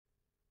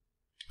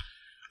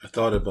I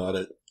thought about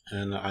it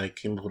and I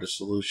came up with a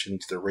solution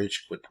to the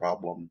rage quit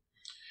problem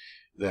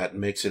that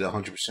makes it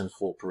 100%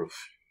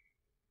 foolproof.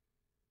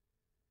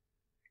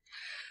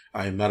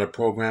 I am not a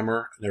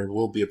programmer, never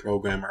will be a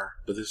programmer,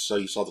 but this is how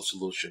you solve the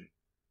solution.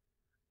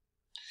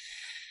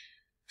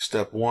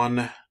 Step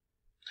one,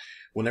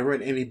 whenever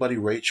anybody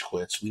rage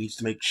quits, we need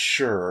to make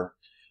sure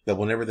that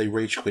whenever they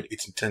rage quit,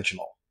 it's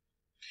intentional.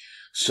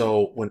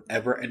 So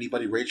whenever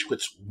anybody rage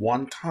quits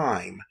one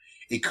time,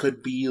 it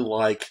could be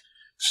like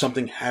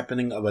something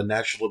happening of a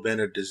natural event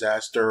or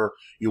disaster,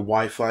 your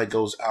Wi-Fi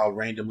goes out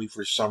randomly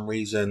for some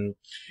reason,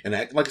 and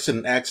like I said,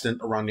 an accident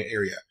around your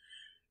area.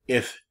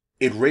 If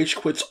it rage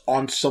quits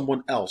on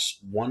someone else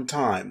one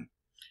time,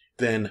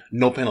 then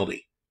no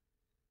penalty.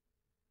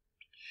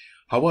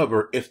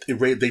 However, if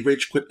they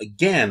rage quit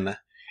again,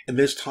 and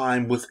this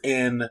time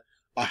within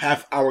a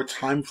half-hour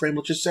time frame,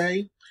 let's just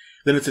say,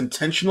 then it's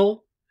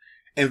intentional,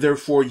 and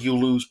therefore you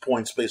lose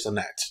points based on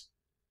that.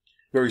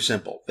 Very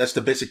simple. That's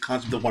the basic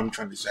concept of what I'm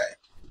trying to say.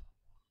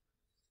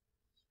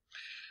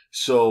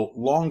 So,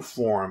 long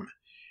form,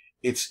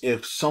 it's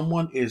if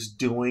someone is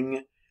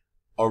doing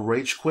a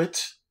rage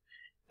quit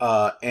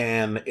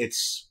and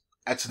it's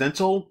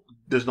accidental,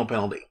 there's no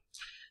penalty.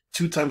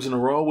 2 times in a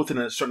row within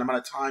a certain amount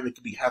of time, it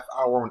could be half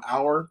hour or an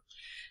hour,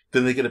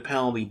 then they get a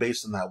penalty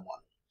based on that one.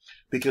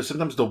 Because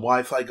sometimes the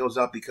Wi-Fi goes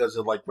out because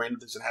of like random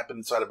things that happen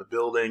inside of a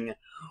building,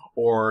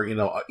 or you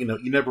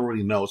never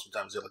really know.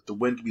 Sometimes like the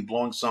wind could be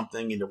blowing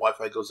something and the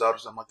Wi-Fi goes out or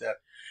something like that.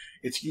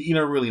 You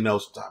never really know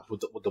sometimes with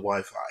the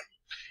Wi-Fi.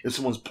 If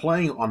someone's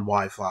playing on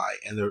Wi-Fi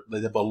and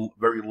they have a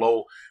very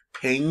low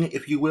ping,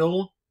 if you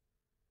will,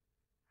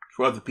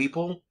 for other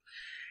people,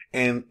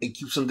 and it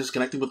keeps them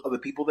disconnected with other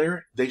people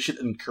there, they should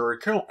incur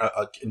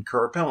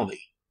a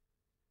penalty.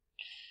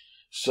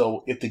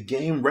 So if the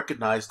game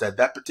recognized that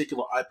that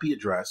particular IP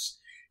address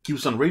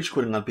keeps on rage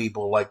quitting on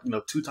people, like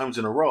 2 times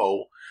in a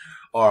row,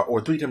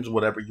 or 3 times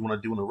whatever you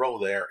want to do in a row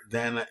there,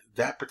 then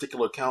that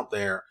particular account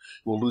there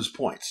will lose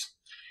points.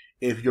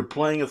 If you're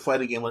playing a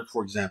fighting game, like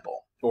for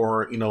example,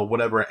 or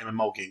whatever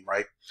MMO game,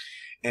 right,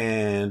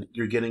 and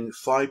you're getting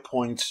 5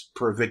 points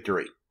per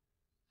victory.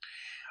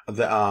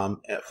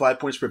 5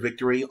 points per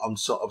victory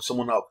of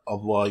someone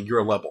of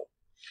your level.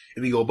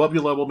 If you go above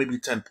your level, maybe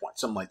 10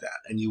 points, something like that,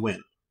 and you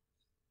win.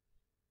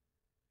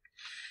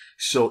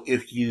 So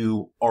if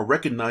you are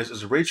recognized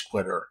as a rage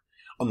quitter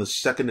on the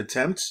second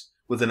attempt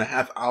within a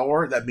half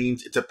hour, that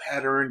means it's a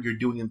pattern you're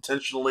doing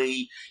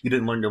intentionally, you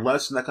didn't learn your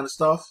lesson, that kind of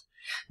stuff,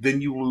 then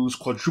you lose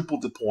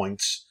quadruple the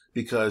points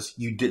because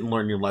you didn't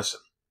learn your lesson.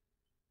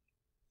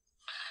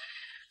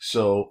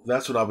 So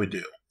that's what I would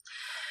do.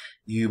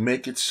 You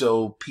make it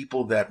so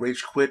people that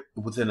rage quit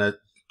within a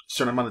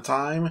certain amount of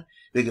time,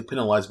 they get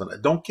penalized by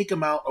that. Don't kick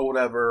them out or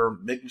whatever,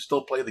 make them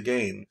still play the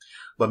game,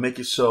 but make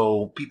it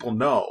so people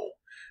know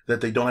that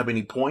they don't have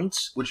any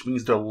points, which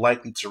means they're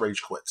likely to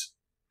rage quit.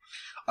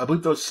 I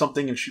believe there was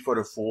something in Street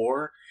Fighter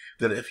 4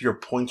 that if your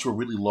points were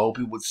really low,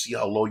 people would see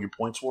how low your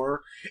points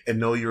were and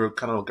know you're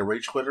kind of like a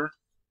rage quitter.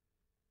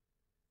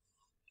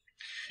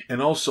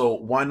 And also,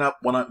 why not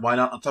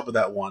on top of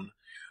that one,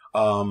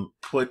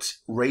 put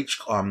rage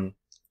quit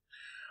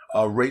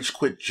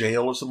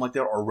jail or something like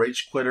that, or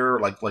rage quitter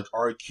like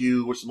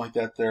RQ or something like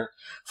that there,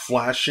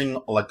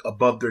 flashing like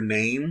above their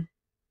name.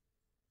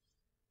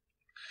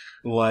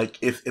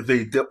 Like if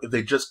they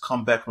just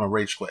come back from a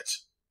rage quit,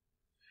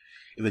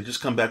 if they just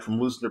come back from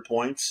losing their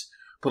points,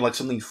 put like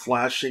something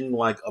flashing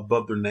like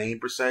above their name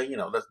per se,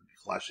 doesn't be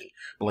flashing,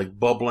 but like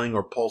bubbling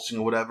or pulsing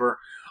or whatever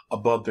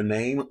above their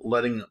name,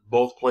 letting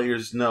both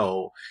players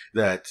know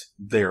that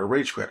they're a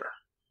rage quitter.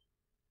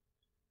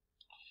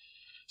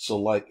 So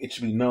like it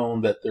should be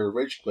known that they're a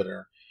rage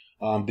quitter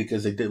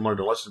because they didn't learn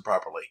the lesson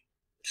properly.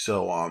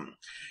 So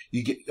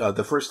you get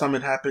the first time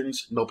it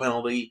happens, no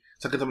penalty.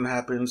 Second time it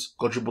happens,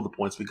 go triple the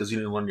points because you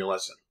didn't learn your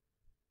lesson.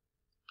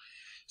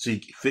 So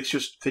you fix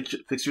your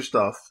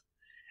stuff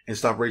and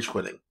stop rage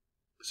quitting.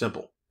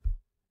 Simple.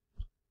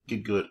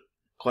 Get good.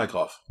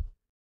 Klaikoff.